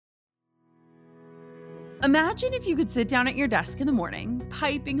Imagine if you could sit down at your desk in the morning,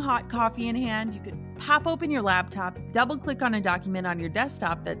 piping hot coffee in hand. You could pop open your laptop, double-click on a document on your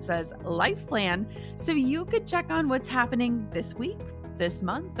desktop that says Life Plan, so you could check on what's happening this week, this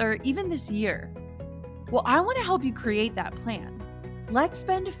month, or even this year. Well, I want to help you create that plan. Let's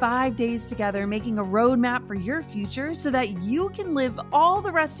spend 5 days together making a roadmap for your future so that you can live all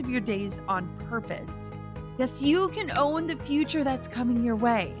the rest of your days on purpose. Yes, you can own the future that's coming your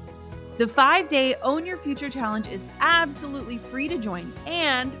way. The 5-day Own Your Future Challenge is absolutely free to join,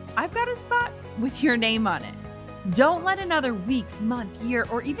 and I've got a spot with your name on it. Don't let another week, month, year,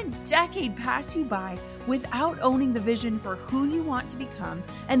 or even decade pass you by without owning the vision for who you want to become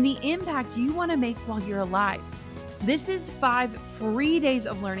and the impact you want to make while you're alive. This is 5 free days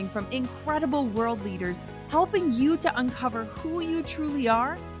of learning from incredible world leaders, helping you to uncover who you truly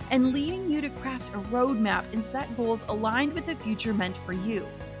are and leading you to craft a roadmap and set goals aligned with the future meant for you.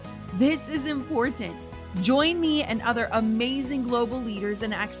 This is important. Join me and other amazing global leaders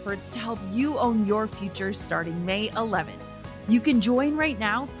and experts to help you own your future starting May 11th. You can join right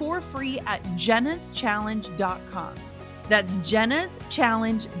now for free at jennaschallenge.com. That's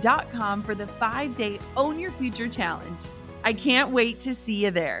jennaschallenge.com for the 5-day Own Your Future Challenge. I can't wait to see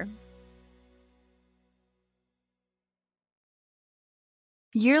you there.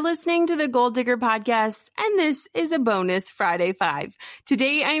 You're listening to the Goal Digger Podcast, and this is a bonus Friday 5.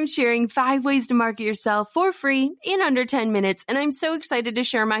 Today, I am sharing 5 ways to market yourself for free in under 10 minutes, and I'm so excited to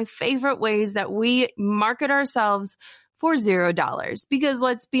share my favorite ways that we market ourselves for $0, because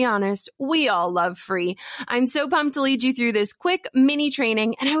let's be honest, we all love free. I'm so pumped to lead you through this quick mini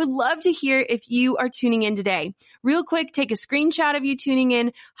training, and I would love to hear if you are tuning in today. Real quick, take a screenshot of you tuning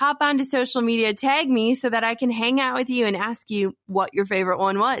in, hop onto social media, tag me so that I can hang out with you and ask you what your favorite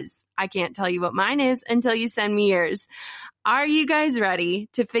one was. I can't tell you what mine is until you send me yours. Are you guys ready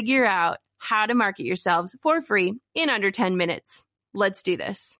to figure out how to market yourselves for free in under 10 minutes? Let's do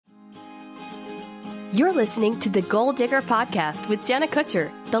this. You're listening to the Goal Digger Podcast with Jenna Kutcher,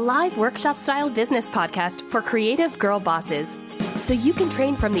 the live workshop-style business podcast for creative girl bosses. So you can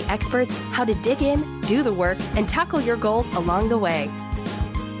train from the experts how to dig in, do the work, and tackle your goals along the way.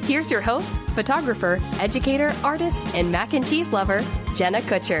 Here's your host, photographer, educator, artist, and mac and cheese lover, Jenna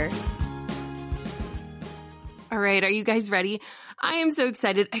Kutcher. All right, are you guys ready? I am so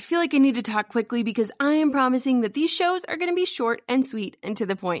excited. I feel like I need to talk quickly because I am promising that these shows are going to be short and sweet and to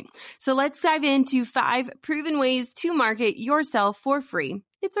the point. So let's dive into 5 proven ways to market yourself for free.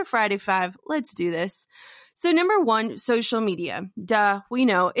 It's our Friday 5. Let's do this. So number 1, social media. Duh, we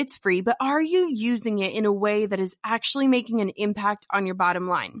know it's free, but are you using it in a way that is actually making an impact on your bottom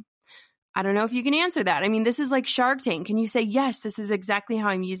line? I don't know if you can answer that. I mean, this is like Shark Tank. Can you say, yes, this is exactly how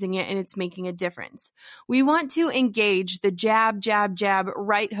I'm using it and it's making a difference? We want to engage the jab, jab, jab,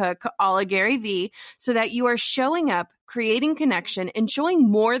 right hook, a la Gary Vee, so that you are showing up, creating connection, and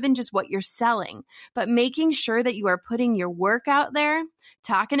showing more than just what you're selling, but making sure that you are putting your work out there,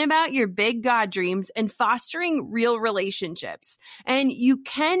 talking about your big God dreams, and fostering real relationships. And you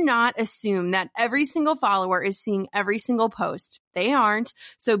cannot assume that every single follower is seeing every single post. They aren't.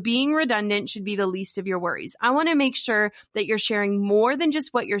 So being redundant should be the least of your worries. I want to make sure that you're sharing more than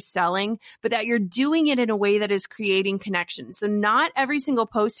just what you're selling, but that you're doing it in a way that is creating connection. So not every single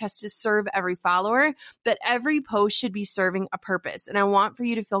post has to serve every follower, but every post should be serving a purpose. And I want for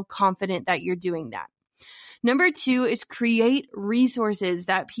you to feel confident that you're doing that. Number 2 is create resources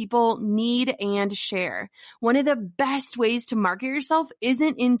that people need and share. One of the best ways to market yourself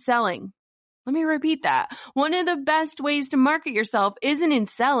isn't in selling. Let me repeat that. One of the best ways to market yourself isn't in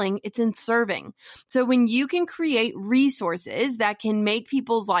selling, it's in serving. So when you can create resources that can make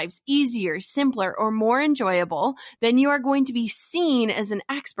people's lives easier, simpler, or more enjoyable, then you are going to be seen as an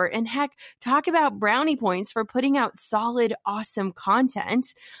expert. And heck, talk about brownie points for putting out solid, awesome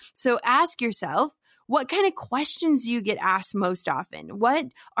content. So ask yourself, what kind of questions do you get asked most often? What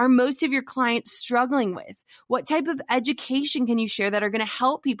are most of your clients struggling with? What type of education can you share that are going to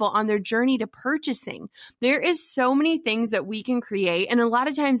help people on their journey to purchasing? There is so many things that we can create. And a lot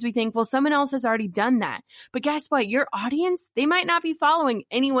of times we think, well, someone else has already done that. But guess what? Your audience, they might not be following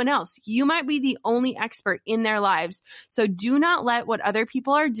anyone else. You might be the only expert in their lives. So do not let what other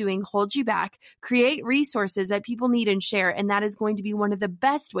people are doing hold you back. Create resources that people need and share. And that is going to be one of the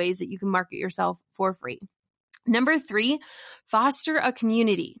best ways that you can market yourself for free. Number 3, foster a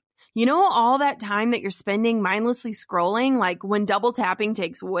community. You know, all that time that you're spending mindlessly scrolling, like when double tapping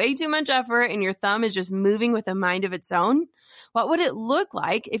takes way too much effort and your thumb is just moving with a mind of its own? What would it look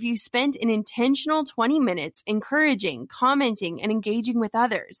like if you spent an intentional 20 minutes encouraging, commenting, and engaging with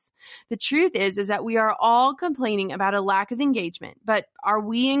others? The truth is that we are all complaining about a lack of engagement, but are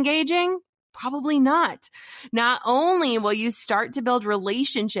we engaging? Probably not. Not only will you start to build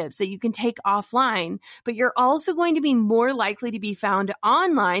relationships that you can take offline, but you're also going to be more likely to be found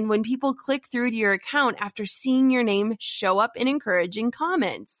online when people click through to your account after seeing your name show up in encouraging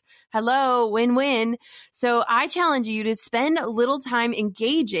comments. Hello, win-win. So I challenge you to spend a little time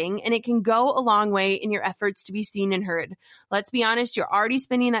engaging, and it can go a long way in your efforts to be seen and heard. Let's be honest, you're already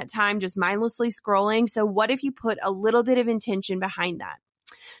spending that time just mindlessly scrolling. So what if you put a little bit of intention behind that?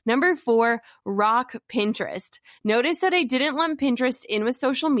 Number 4, rock Pinterest. Notice that I didn't lump Pinterest in with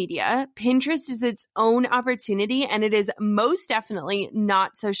social media. Pinterest is its own opportunity, and it is most definitely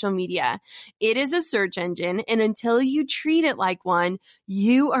not social media. It is a search engine, and until you treat it like one,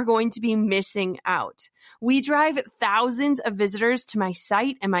 you are going to be missing out. We drive thousands of visitors to my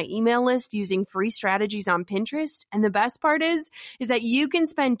site and my email list using free strategies on Pinterest. And the best part is that you can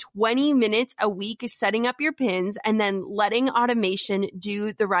spend 20 minutes a week setting up your pins and then letting automation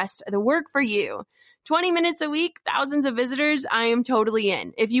do the rest of the work for you. 20 minutes a week, thousands of visitors, I am totally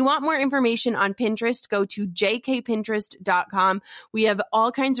in. If you want more information on Pinterest, go to jkpinterest.com. We have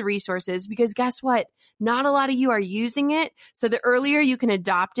all kinds of resources because guess what? Not a lot of you are using it. So the earlier you can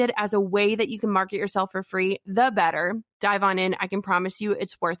adopt it as a way that you can market yourself for free, the better. Dive on in. I can promise you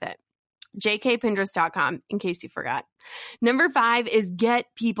it's worth it. jkpinterest.com in case you forgot. Number 5 is get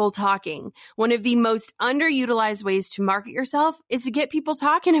people talking. One of the most underutilized ways to market yourself is to get people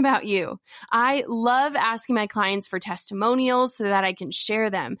talking about you. I love asking my clients for testimonials so that I can share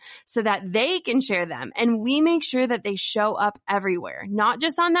them, so that they can share them. And we make sure that they show up everywhere, not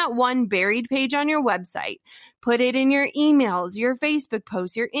just on that one buried page on your website. Put it in your emails, your Facebook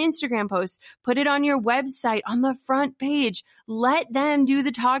posts, your Instagram posts. Put it on your website on the front page. Let them do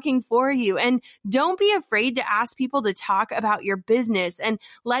the talking for you. And don't be afraid to ask people to talk about your business and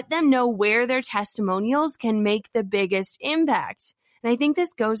let them know where their testimonials can make the biggest impact. And I think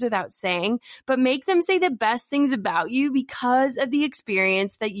this goes without saying, but make them say the best things about you because of the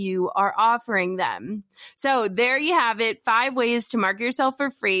experience that you are offering them. So there you have it, 5 ways to market yourself for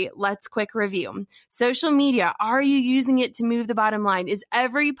free. Let's quick review. Social media. Are you using it to move the bottom line? Is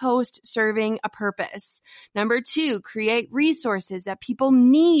every post serving a purpose? Number 2, create resources that people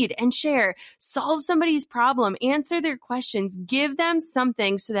need and share. Solve somebody's problem. Answer their questions. Give them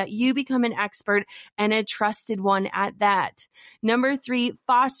something so that you become an expert and a trusted one at that. Number 3,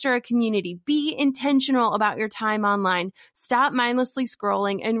 foster a community. Be intentional about your time online. Stop mindlessly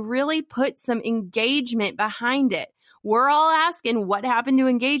scrolling and really put some engagement behind it. We're all asking what happened to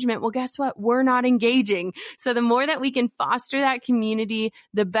engagement. Well, guess what? We're not engaging. So the more that we can foster that community,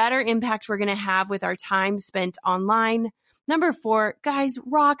 the better impact we're going to have with our time spent online. Number 4, guys,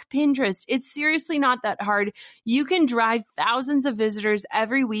 rock Pinterest. It's seriously not that hard. You can drive thousands of visitors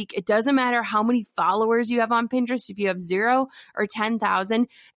every week. It doesn't matter how many followers you have on Pinterest, if you have 0 or 10,000,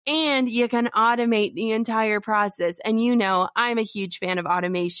 and you can automate the entire process. And you know, I'm a huge fan of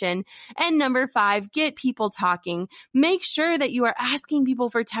automation. And number 5, get people talking. Make sure that you are asking people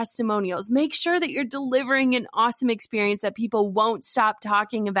for testimonials. Make sure that you're delivering an awesome experience that people won't stop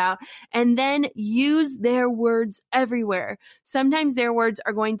talking about. And then use their words everywhere. Sometimes their words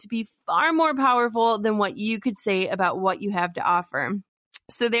are going to be far more powerful than what you could say about what you have to offer.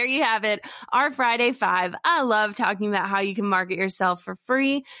 So there you have it, our Friday 5. I love talking about how you can market yourself for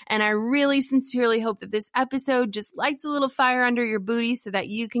free. And I really sincerely hope that this episode just lights a little fire under your booty so that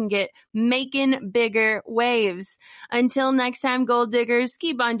you can get making bigger waves. Until next time, goal diggers,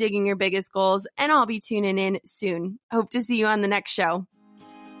 keep on digging your biggest goals, and I'll be tuning in soon. Hope to see you on the next show.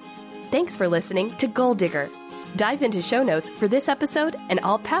 Thanks for listening to Goal Digger. Dive into show notes for this episode and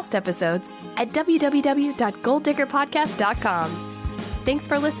all past episodes at www.goaldiggerpodcast.com. Thanks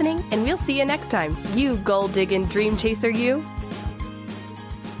for listening, and we'll see you next time. You goal-digging dream chaser, you.